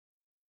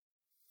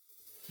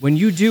when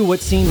you do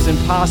what seems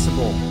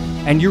impossible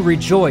and you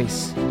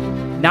rejoice,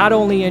 not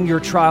only in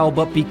your trial,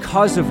 but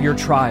because of your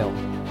trial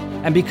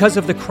and because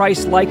of the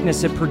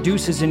Christ-likeness it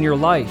produces in your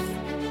life,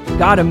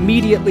 God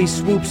immediately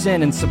swoops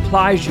in and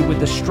supplies you with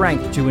the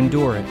strength to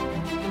endure it.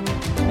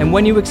 And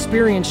when you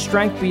experience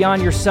strength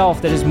beyond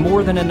yourself that is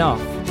more than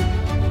enough,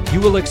 you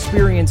will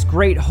experience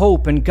great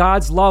hope, and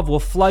God's love will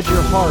flood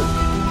your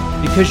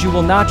heart, because you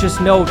will not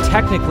just know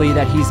technically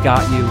that He's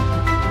got you,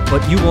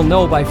 but you will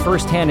know by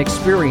firsthand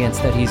experience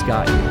that He's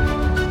got you.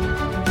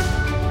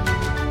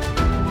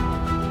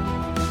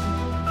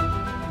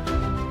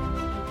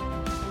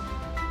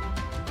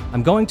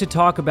 I'm going to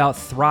talk about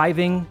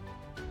thriving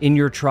in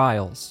your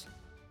trials.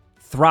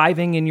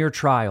 Thriving in your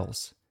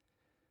trials.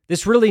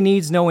 This really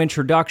needs no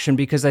introduction,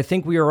 because I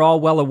think we are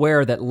all well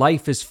aware that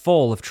life is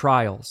full of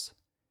trials.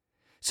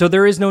 So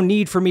there is no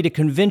need for me to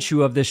convince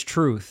you of this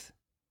truth.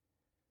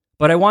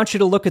 But I want you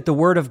to look at the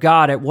Word of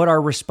God, at what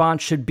our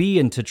response should be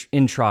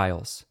in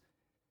trials.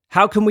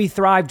 How can we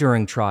thrive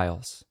during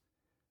trials?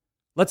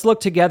 Let's look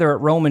together at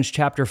Romans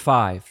chapter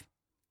 5.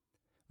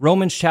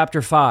 Romans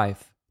chapter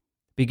 5,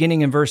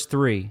 beginning in verse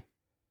 3.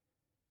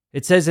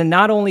 It says, "And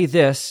not only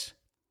this,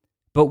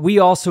 but we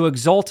also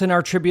exult in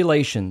our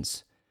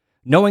tribulations,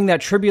 knowing that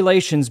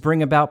tribulations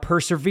bring about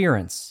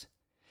perseverance,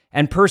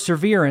 and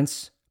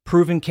perseverance,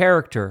 proven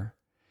character,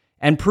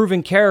 and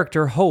proven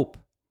character, hope.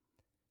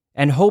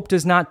 And hope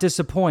does not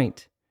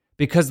disappoint,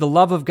 because the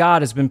love of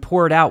God has been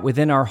poured out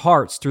within our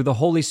hearts through the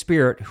Holy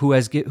Spirit who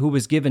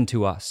was given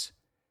to us."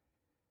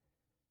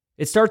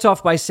 It starts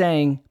off by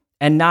saying,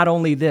 "And not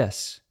only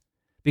this,"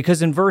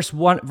 because in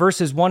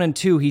verses 1 and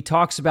 2, he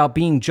talks about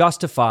being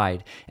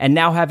justified and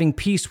now having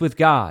peace with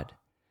God.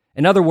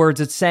 In other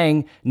words, it's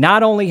saying,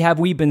 not only have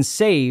we been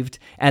saved,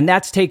 and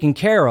that's taken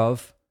care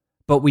of,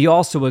 but we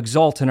also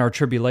exult in our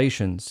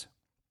tribulations.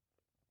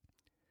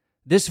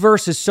 This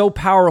verse is so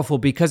powerful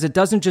because it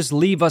doesn't just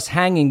leave us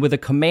hanging with a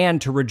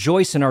command to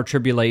rejoice in our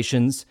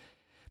tribulations,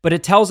 but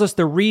it tells us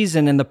the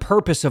reason and the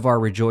purpose of our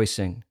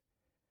rejoicing.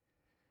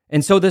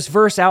 And so this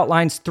verse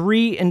outlines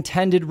 3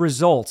 intended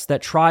results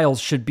that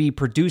trials should be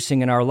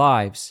producing in our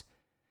lives,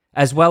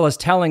 as well as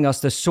telling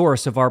us the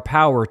source of our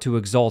power to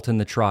exult in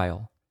the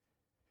trial.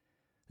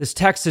 This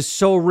text is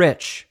so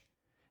rich,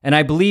 and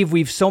I believe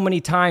we've so many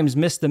times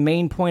missed the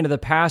main point of the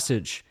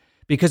passage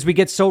because we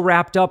get so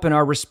wrapped up in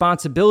our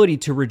responsibility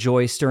to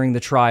rejoice during the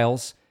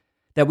trials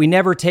that we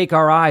never take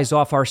our eyes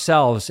off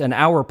ourselves and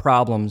our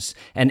problems,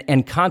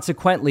 and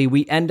consequently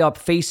we end up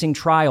facing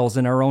trials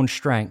in our own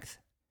strength.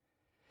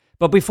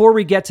 But before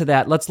we get to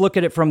that, let's look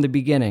at it from the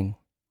beginning.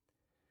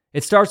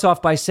 It starts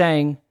off by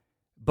saying,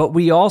 "But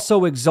we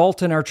also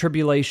exult in our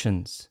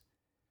tribulations."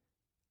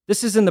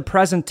 This is in the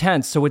present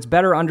tense, so it's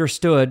better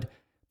understood,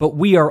 but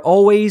we are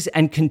always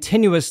and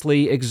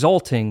continuously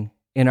exulting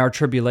in our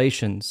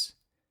tribulations.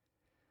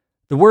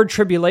 The word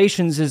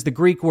tribulations is the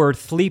Greek word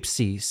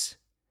thlipsis,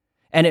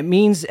 and it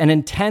means an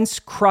intense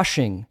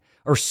crushing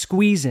or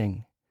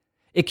squeezing.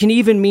 It can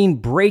even mean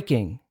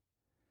breaking.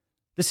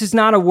 This is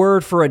not a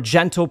word for a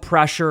gentle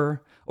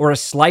pressure or a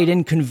slight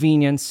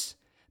inconvenience.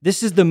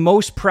 This is the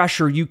most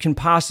pressure you can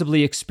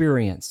possibly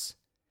experience.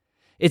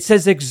 It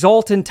says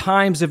exult in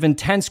times of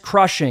intense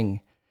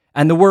crushing,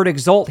 and the word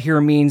exult here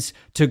means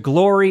to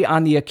glory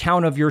on the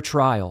account of your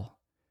trial.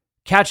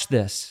 Catch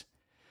this.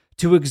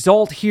 To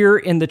exult here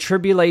in the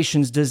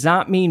tribulations does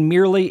not mean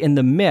merely in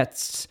the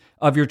midst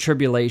of your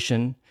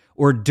tribulation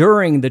or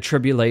during the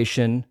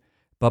tribulation,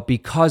 but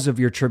because of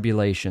your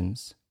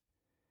tribulations.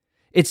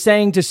 It's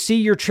saying to see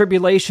your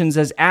tribulations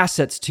as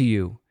assets to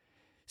you.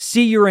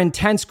 See your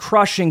intense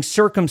crushing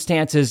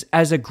circumstances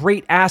as a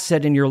great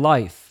asset in your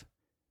life.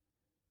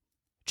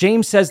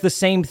 James says the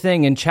same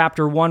thing in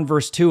chapter 1,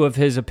 verse 2 of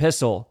his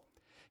epistle.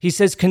 He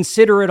says,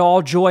 "Consider it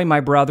all joy, my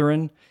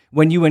brethren,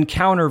 when you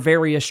encounter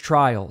various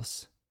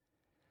trials."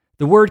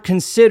 The word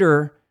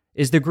consider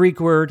is the Greek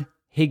word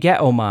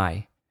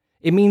hegeomai.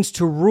 It means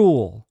to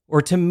rule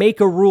or to make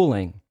a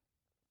ruling,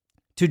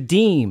 to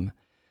deem,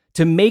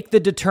 to make the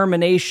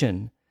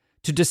determination,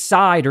 to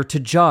decide or to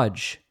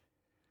judge.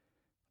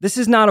 This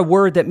is not a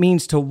word that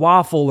means to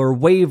waffle or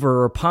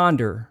waver or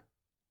ponder.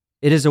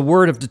 It is a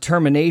word of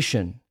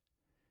determination.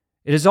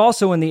 It is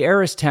also in the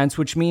aorist tense,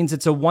 which means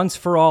it's a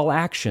once-for-all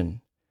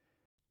action.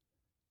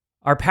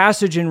 Our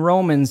passage in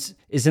Romans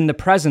is in the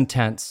present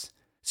tense,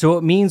 so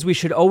it means we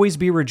should always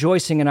be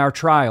rejoicing in our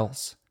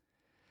trials.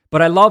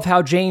 But I love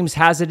how James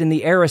has it in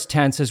the aorist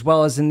tense as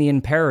well as in the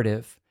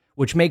imperative,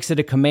 which makes it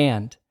a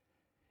command.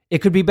 It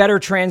could be better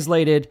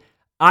translated,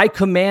 "I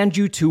command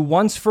you to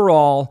once for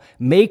all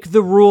make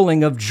the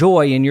ruling of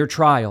joy in your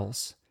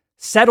trials.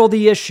 Settle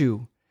the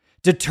issue.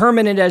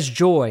 Determine it as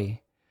joy.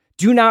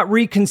 Do not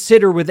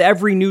reconsider with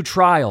every new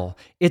trial.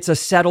 It's a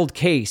settled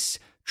case.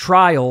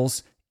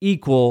 Trials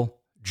equal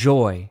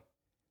joy."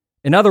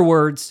 In other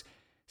words,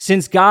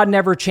 since God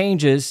never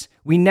changes,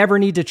 we never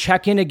need to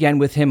check in again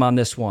with Him on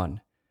this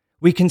one.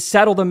 We can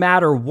settle the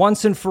matter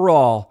once and for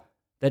all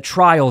that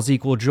trials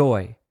equal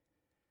joy.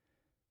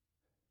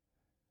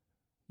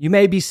 You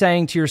may be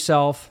saying to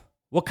yourself,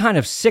 What kind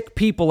of sick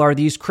people are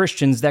these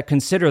Christians that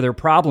consider their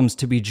problems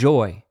to be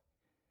joy?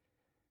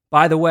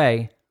 By the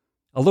way,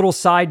 a little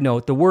side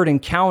note, the word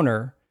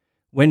encounter,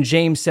 when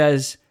James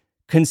says,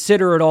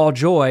 consider it all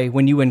joy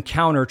when you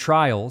encounter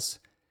trials,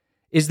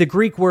 is the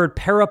Greek word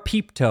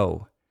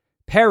parapipto.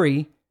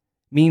 Peri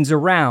means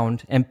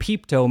around, and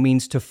pipto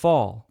means to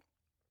fall.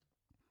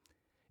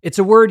 It's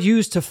a word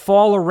used to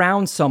fall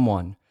around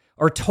someone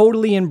or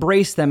totally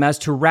embrace them as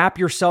to wrap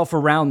yourself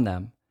around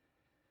them.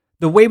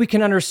 The way we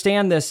can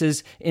understand this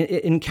is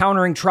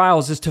encountering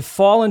trials is to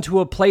fall into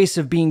a place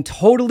of being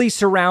totally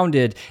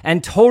surrounded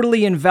and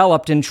totally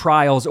enveloped in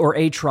trials or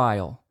a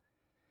trial,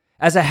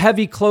 as a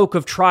heavy cloak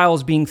of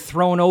trials being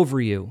thrown over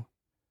you.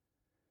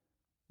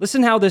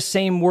 Listen how this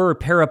same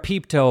word,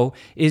 parapipto,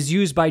 is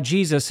used by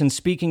Jesus in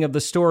speaking of the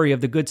story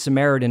of the Good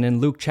Samaritan in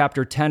Luke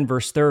chapter 10,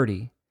 verse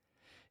 30.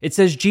 It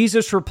says,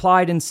 Jesus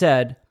replied and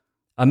said,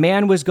 a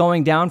man was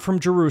going down from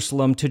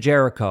Jerusalem to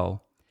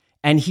Jericho,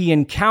 and he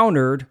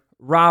encountered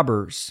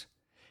robbers,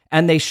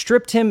 and they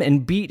stripped him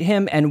and beat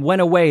him and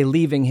went away,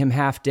 leaving him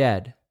half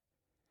dead.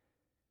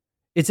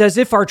 It's as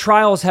if our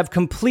trials have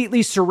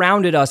completely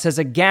surrounded us as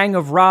a gang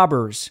of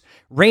robbers,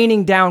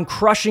 raining down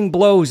crushing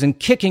blows and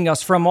kicking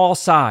us from all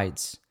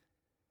sides.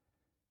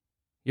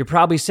 You're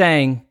probably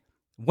saying,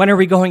 when are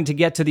we going to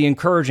get to the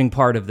encouraging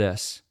part of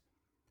this?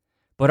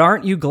 But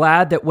aren't you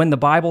glad that when the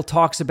Bible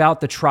talks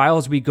about the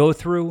trials we go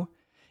through,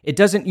 it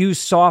doesn't use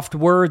soft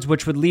words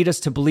which would lead us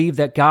to believe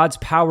that God's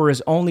power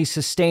is only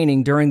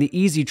sustaining during the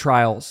easy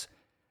trials,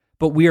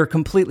 but we are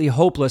completely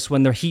hopeless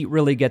when the heat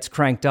really gets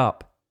cranked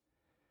up.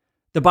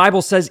 The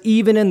Bible says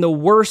even in the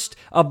worst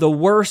of the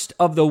worst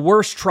of the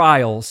worst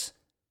trials,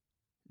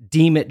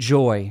 deem it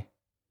joy.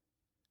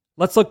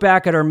 Let's look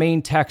back at our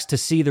main text to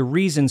see the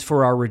reasons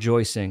for our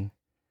rejoicing.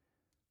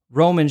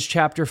 Romans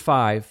chapter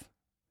 5.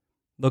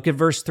 Look at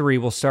verse 3.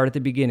 We'll start at the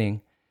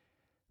beginning.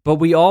 But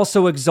we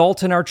also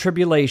exult in our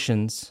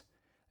tribulations,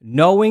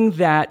 knowing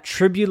that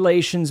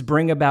tribulations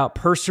bring about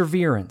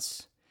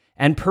perseverance,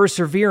 and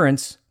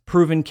perseverance,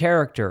 proven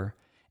character,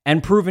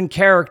 and proven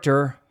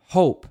character,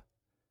 hope.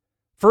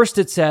 First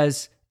it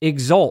says,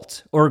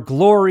 exult or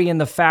glory in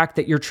the fact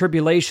that your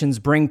tribulations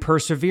bring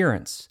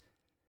perseverance.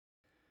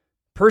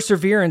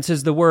 Perseverance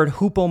is the word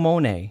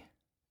hupomone.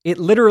 It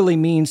literally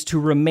means to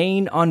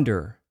remain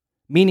under,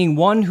 meaning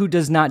one who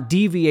does not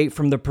deviate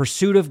from the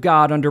pursuit of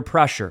God under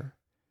pressure.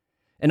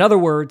 In other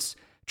words,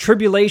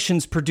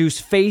 tribulations produce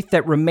faith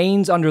that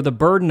remains under the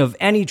burden of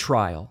any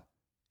trial,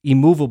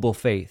 immovable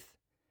faith.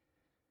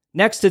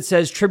 Next, it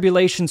says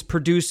tribulations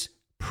produce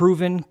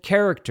proven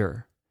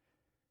character.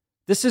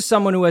 This is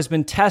someone who has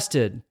been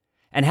tested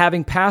and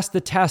having passed the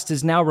test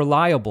is now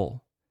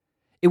reliable.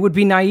 It would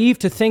be naive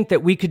to think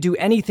that we could do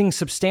anything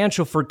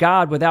substantial for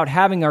God without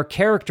having our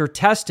character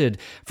tested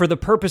for the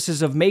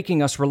purposes of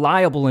making us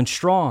reliable and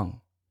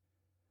strong.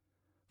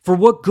 For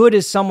what good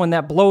is someone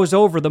that blows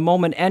over the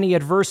moment any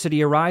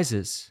adversity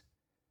arises?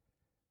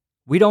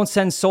 We don't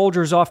send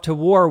soldiers off to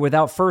war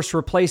without first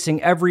replacing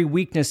every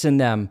weakness in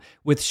them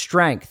with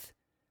strength,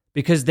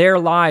 because their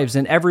lives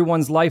and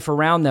everyone's life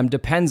around them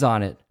depends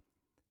on it,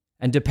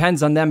 and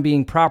depends on them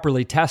being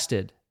properly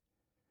tested.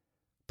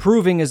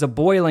 Proving is a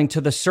boiling to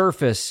the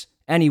surface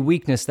any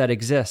weakness that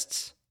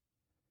exists.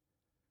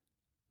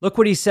 Look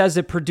what he says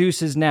it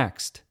produces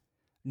next.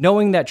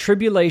 Knowing that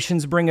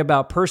tribulations bring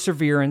about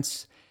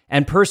perseverance,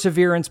 and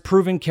perseverance,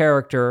 proven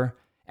character,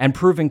 and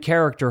proven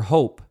character,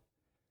 hope.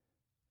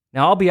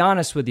 Now, I'll be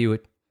honest with you,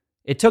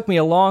 it took me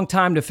a long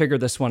time to figure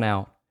this one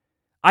out.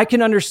 I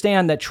can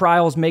understand that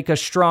trials make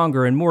us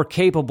stronger and more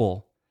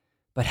capable,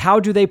 but how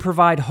do they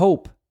provide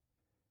hope?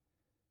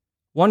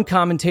 One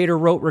commentator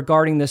wrote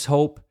regarding this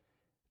hope,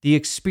 the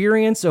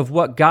experience of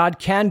what God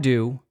can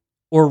do,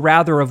 or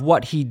rather of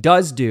what he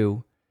does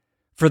do,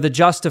 for the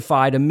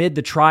justified amid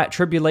the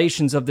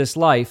tribulations of this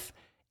life,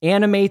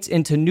 animates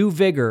into new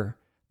vigor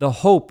the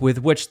hope with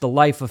which the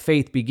life of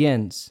faith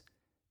begins.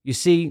 You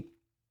see,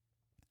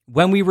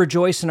 when we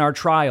rejoice in our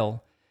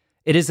trial,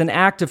 it is an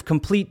act of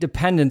complete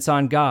dependence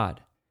on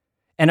God,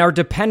 and our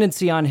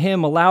dependency on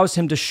him allows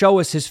him to show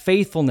us his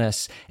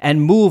faithfulness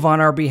and move on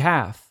our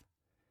behalf.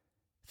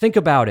 Think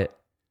about it.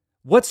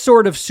 What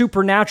sort of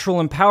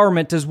supernatural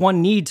empowerment does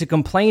one need to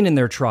complain in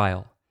their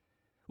trial?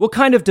 What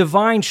kind of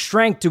divine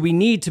strength do we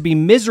need to be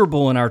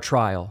miserable in our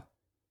trial?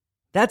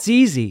 That's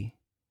easy.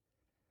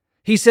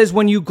 He says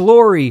when you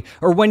glory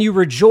or when you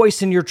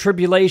rejoice in your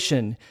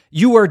tribulation,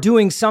 you are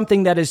doing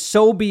something that is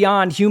so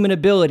beyond human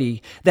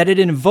ability that it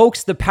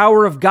invokes the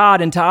power of God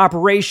into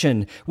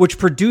operation, which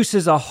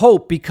produces a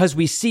hope because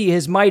we see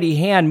his mighty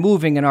hand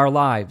moving in our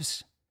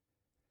lives.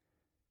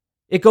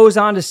 It goes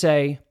on to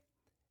say,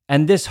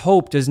 and this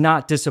hope does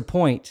not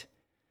disappoint,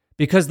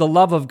 because the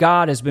love of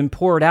God has been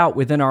poured out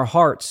within our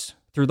hearts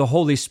through the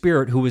Holy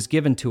Spirit who was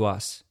given to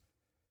us.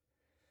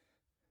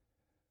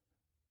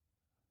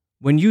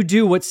 When you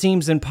do what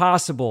seems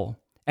impossible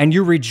and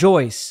you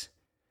rejoice,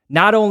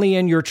 not only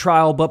in your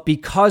trial, but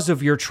because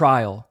of your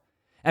trial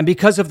and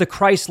because of the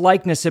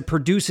Christ-likeness it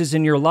produces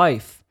in your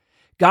life,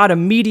 God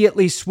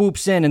immediately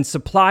swoops in and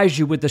supplies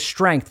you with the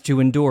strength to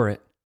endure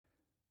it.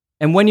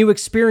 And when you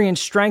experience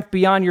strength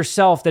beyond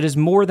yourself that is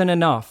more than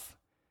enough,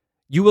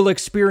 you will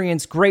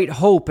experience great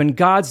hope, and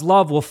God's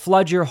love will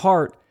flood your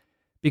heart,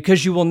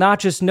 because you will not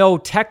just know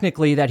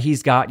technically that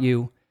He's got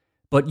you,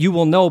 but you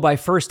will know by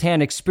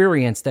firsthand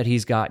experience that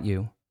He's got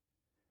you.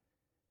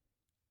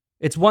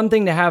 It's one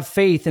thing to have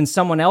faith in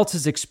someone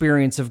else's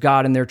experience of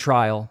God in their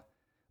trial,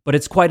 but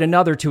it's quite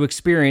another to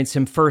experience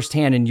Him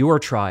firsthand in your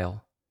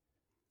trial.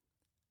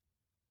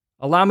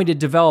 Allow me to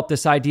develop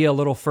this idea a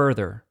little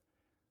further.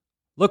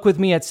 Look with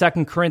me at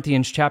 2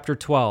 Corinthians chapter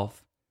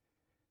 12.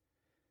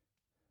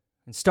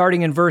 And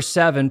starting in verse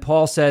 7,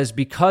 Paul says,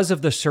 "Because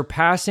of the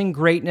surpassing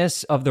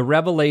greatness of the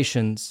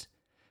revelations,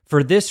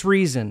 for this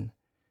reason,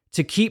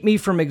 to keep me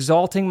from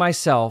exalting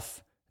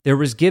myself, there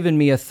was given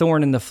me a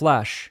thorn in the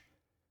flesh,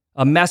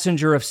 a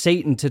messenger of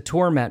Satan to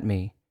torment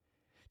me,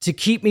 to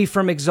keep me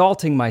from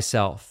exalting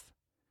myself.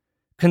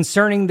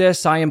 Concerning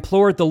this, I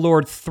implored the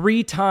Lord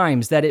 3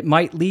 times that it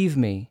might leave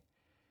me.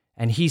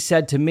 And He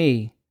said to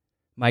me,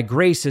 'My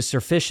grace is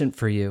sufficient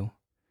for you,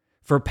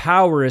 for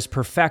power is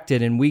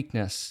perfected in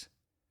weakness.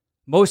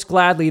 Most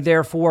gladly,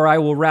 therefore, I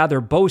will rather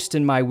boast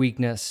in my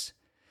weakness,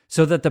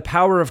 so that the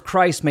power of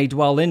Christ may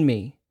dwell in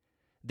me.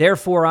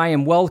 Therefore, I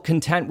am well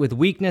content with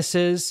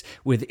weaknesses,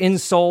 with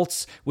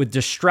insults, with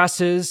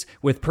distresses,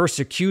 with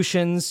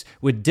persecutions,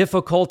 with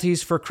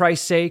difficulties for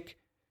Christ's sake.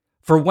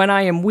 For when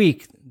I am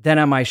weak, then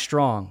am I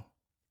strong.'"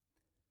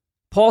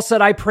 Paul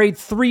said, "I prayed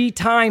 3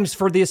 times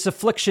for this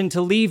affliction to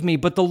leave me,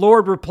 but the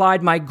Lord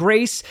replied, 'My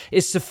grace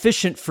is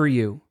sufficient for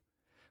you,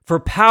 for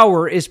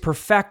power is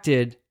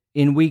perfected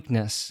in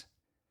weakness.'"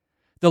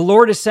 The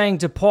Lord is saying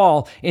to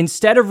Paul,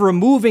 instead of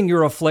removing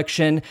your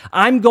affliction,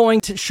 I'm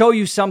going to show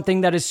you something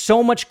that is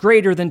so much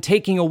greater than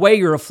taking away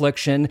your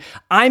affliction.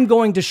 I'm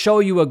going to show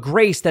you a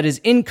grace that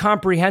is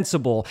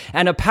incomprehensible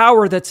and a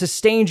power that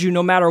sustains you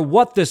no matter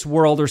what this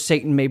world or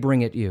Satan may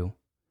bring at you.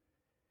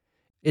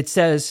 It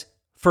says,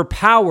 "For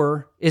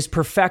power is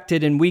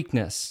perfected in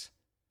weakness."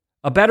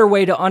 A better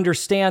way to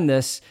understand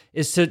this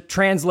is to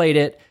translate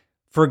it,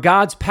 "For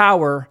God's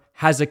power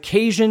has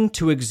occasion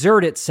to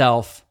exert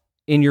itself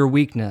in your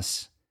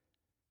weakness."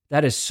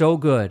 That is so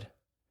good.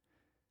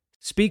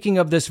 Speaking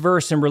of this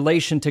verse in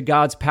relation to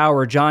God's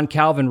power, John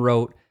Calvin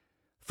wrote,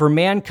 "For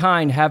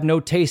mankind have no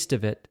taste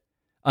of it,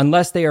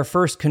 unless they are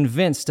first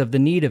convinced of the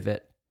need of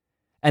it,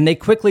 and they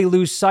quickly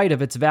lose sight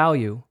of its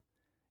value,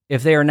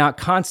 if they are not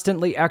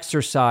constantly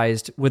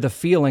exercised with a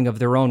feeling of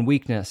their own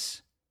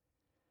weakness."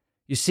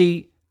 You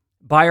see,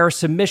 by our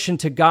submission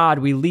to God,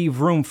 we leave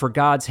room for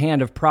God's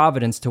hand of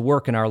providence to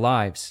work in our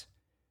lives.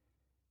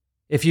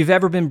 If you've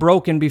ever been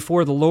broken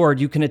before the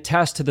Lord, you can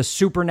attest to the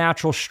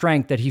supernatural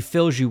strength that He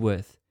fills you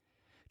with.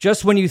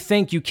 Just when you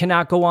think you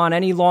cannot go on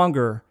any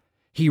longer,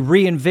 He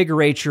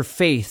reinvigorates your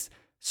faith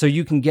so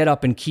you can get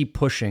up and keep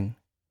pushing.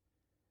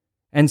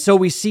 And so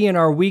we see in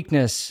our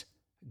weakness,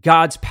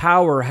 God's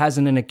power has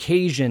an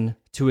occasion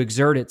to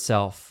exert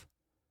itself.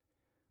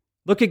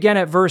 Look again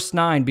at verse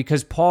 9,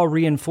 because Paul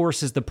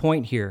reinforces the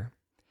point here.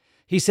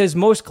 He says,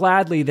 "Most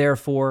gladly,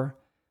 therefore,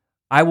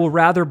 I will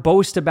rather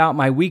boast about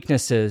my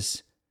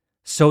weaknesses,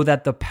 so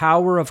that the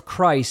power of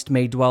Christ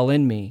may dwell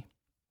in me."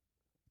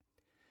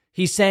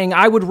 He's saying,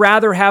 I would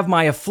rather have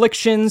my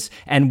afflictions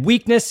and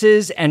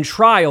weaknesses and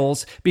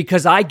trials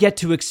because I get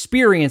to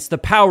experience the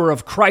power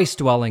of Christ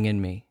dwelling in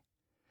me.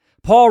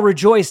 Paul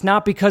rejoiced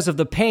not because of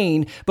the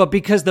pain, but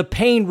because the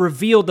pain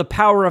revealed the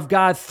power of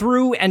God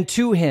through and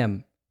to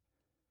him.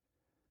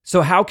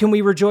 So how can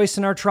we rejoice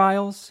in our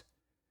trials?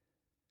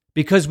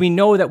 Because we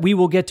know that we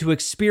will get to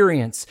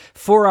experience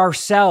for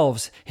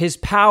ourselves His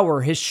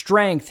power, His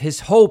strength, His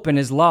hope, and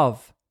His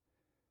love.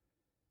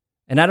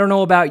 And I don't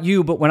know about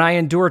you, but when I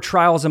endure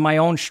trials in my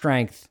own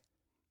strength,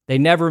 they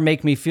never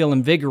make me feel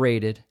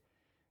invigorated.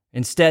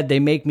 Instead,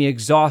 they make me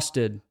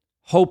exhausted,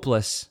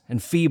 hopeless,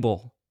 and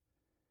feeble.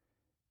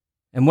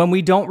 And when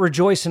we don't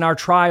rejoice in our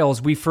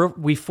trials, we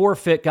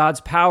forfeit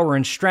God's power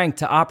and strength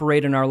to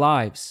operate in our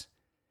lives.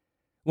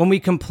 When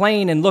we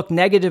complain and look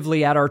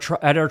negatively at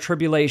our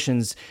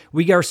tribulations,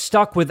 we are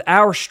stuck with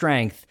our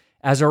strength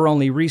as our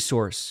only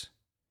resource.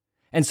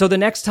 And so the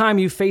next time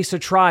you face a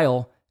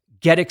trial,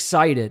 get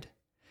excited,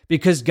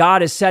 because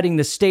God is setting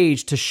the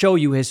stage to show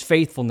you His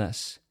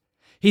faithfulness.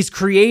 He's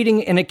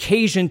creating an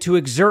occasion to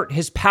exert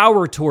His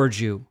power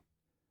towards you.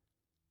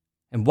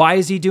 And why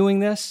is He doing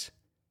this?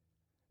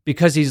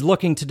 Because He's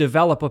looking to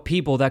develop a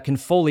people that can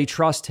fully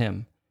trust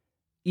Him,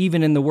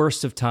 even in the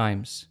worst of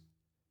times.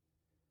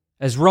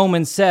 As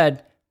Romans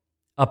said,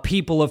 a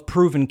people of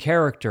proven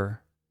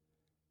character.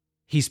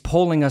 He's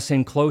pulling us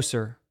in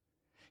closer.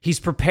 He's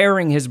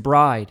preparing His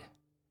bride.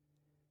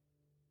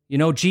 You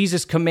know,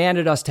 Jesus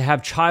commanded us to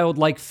have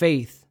childlike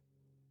faith.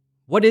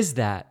 What is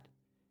that?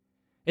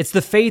 It's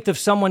the faith of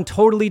someone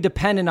totally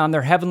dependent on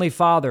their Heavenly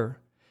Father,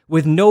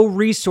 with no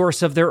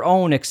resource of their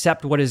own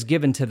except what is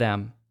given to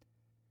them.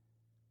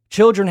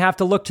 Children have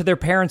to look to their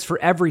parents for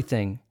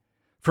everything,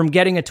 from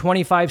getting a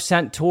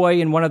 25-cent toy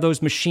in one of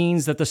those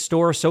machines that the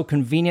store so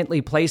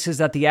conveniently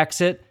places at the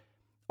exit,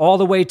 all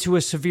the way to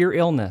a severe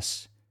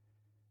illness.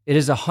 It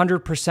is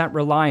 100%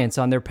 reliance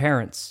on their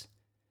parents.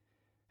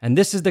 And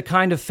this is the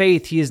kind of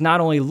faith he is not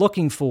only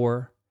looking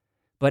for,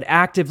 but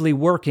actively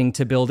working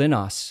to build in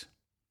us.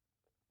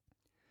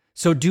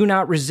 So do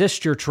not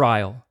resist your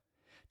trial.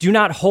 Do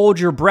not hold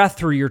your breath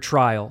through your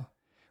trial.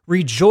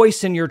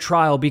 Rejoice in your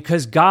trial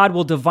because God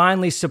will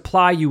divinely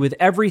supply you with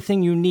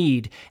everything you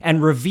need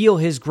and reveal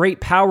his great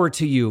power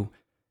to you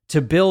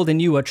to build in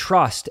you a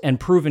trust and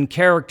proven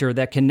character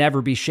that can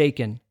never be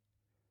shaken.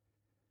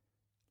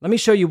 Let me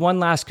show you one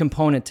last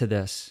component to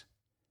this.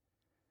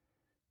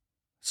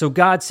 So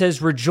God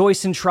says,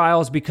 rejoice in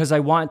trials because I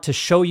want to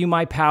show you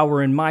my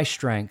power and my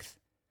strength,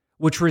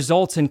 which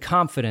results in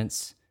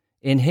confidence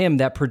in him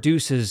that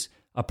produces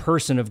a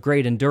person of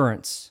great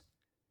endurance.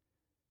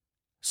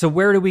 So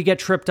where do we get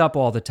tripped up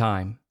all the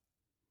time?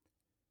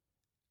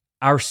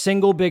 Our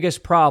single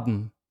biggest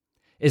problem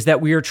is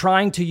that we are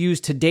trying to use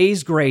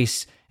today's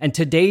grace and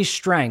today's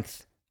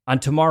strength on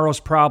tomorrow's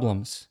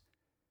problems.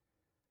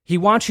 He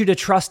wants you to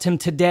trust him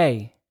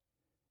today,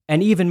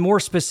 and even more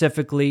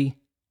specifically,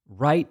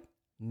 right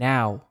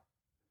now.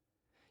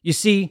 You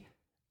see,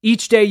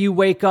 each day you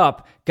wake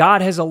up,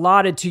 God has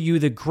allotted to you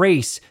the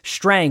grace,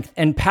 strength,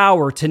 and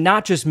power to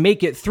not just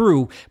make it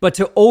through, but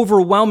to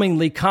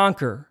overwhelmingly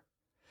conquer.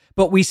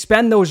 But we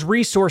spend those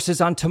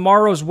resources on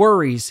tomorrow's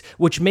worries,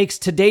 which makes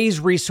today's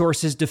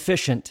resources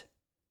deficient.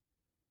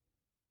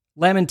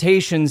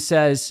 Lamentations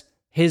says,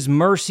 his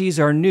mercies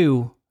are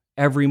new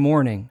every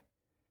morning.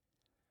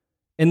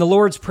 In the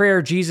Lord's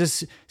Prayer,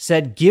 Jesus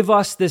said, give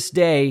us this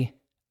day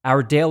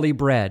our daily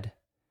bread.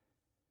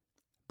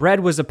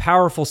 Bread was a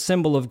powerful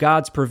symbol of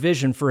God's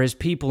provision for his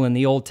people in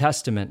the Old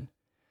Testament.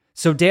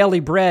 So daily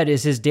bread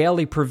is his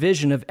daily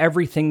provision of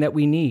everything that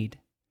we need.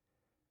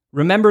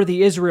 Remember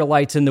the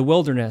Israelites in the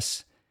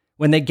wilderness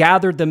when they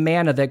gathered the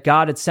manna that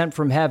God had sent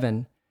from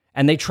heaven,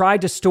 and they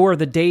tried to store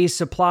the day's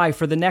supply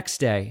for the next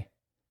day.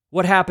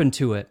 What happened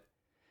to it?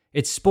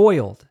 It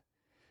spoiled,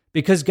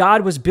 because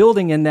God was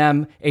building in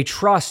them a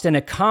trust and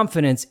a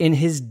confidence in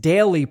his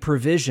daily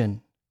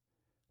provision.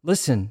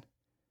 Listen,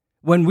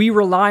 when we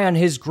rely on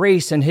his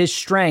grace and his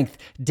strength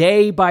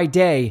day by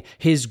day,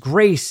 his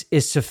grace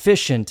is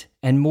sufficient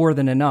and more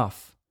than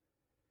enough.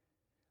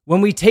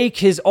 When we take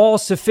his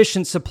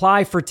all-sufficient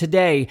supply for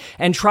today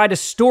and try to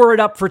store it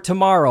up for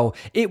tomorrow,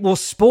 it will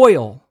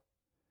spoil,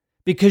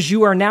 because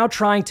you are now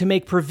trying to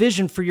make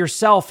provision for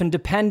yourself and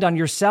depend on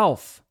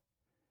yourself.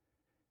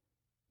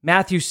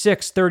 Matthew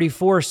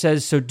 6:34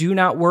 says, so do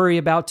not worry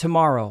about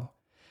tomorrow,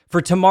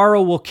 for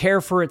tomorrow will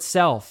care for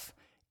itself.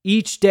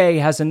 Each day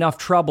has enough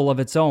trouble of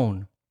its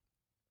own.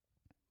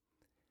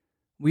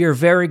 We are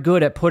very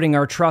good at putting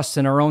our trust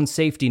in our own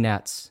safety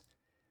nets.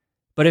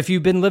 But if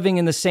you've been living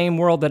in the same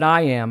world that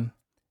I am,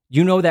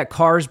 you know that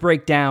cars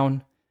break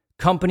down,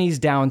 companies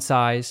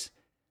downsize,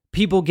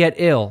 people get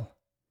ill,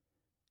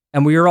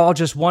 and we are all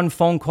just one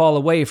phone call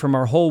away from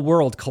our whole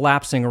world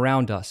collapsing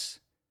around us.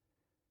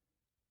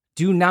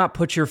 Do not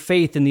put your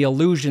faith in the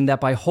illusion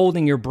that by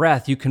holding your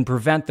breath you can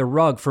prevent the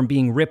rug from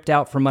being ripped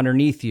out from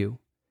underneath you.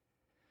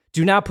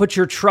 Do not put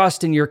your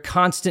trust in your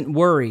constant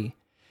worry,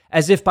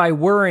 as if by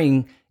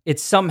worrying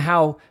it's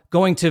somehow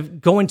going to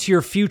go into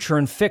your future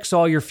and fix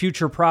all your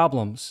future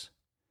problems.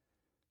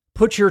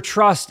 Put your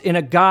trust in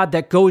a God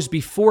that goes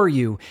before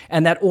you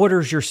and that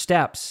orders your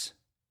steps.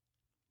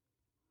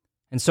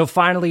 And so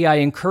finally, I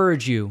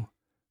encourage you,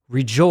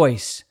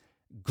 rejoice,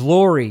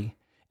 glory,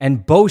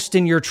 and boast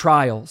in your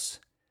trials,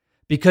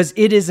 because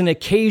it is an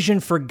occasion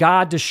for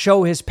God to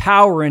show his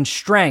power and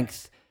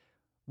strength,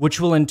 which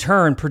will in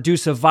turn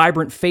produce a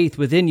vibrant faith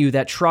within you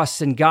that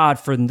trusts in God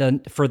for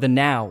the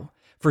now,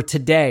 for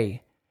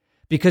today.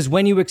 Because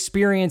when you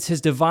experience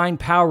his divine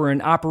power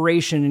in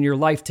operation in your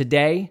life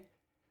today,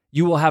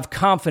 you will have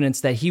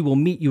confidence that he will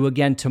meet you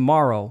again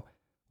tomorrow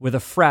with a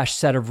fresh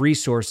set of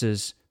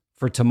resources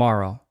for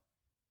tomorrow.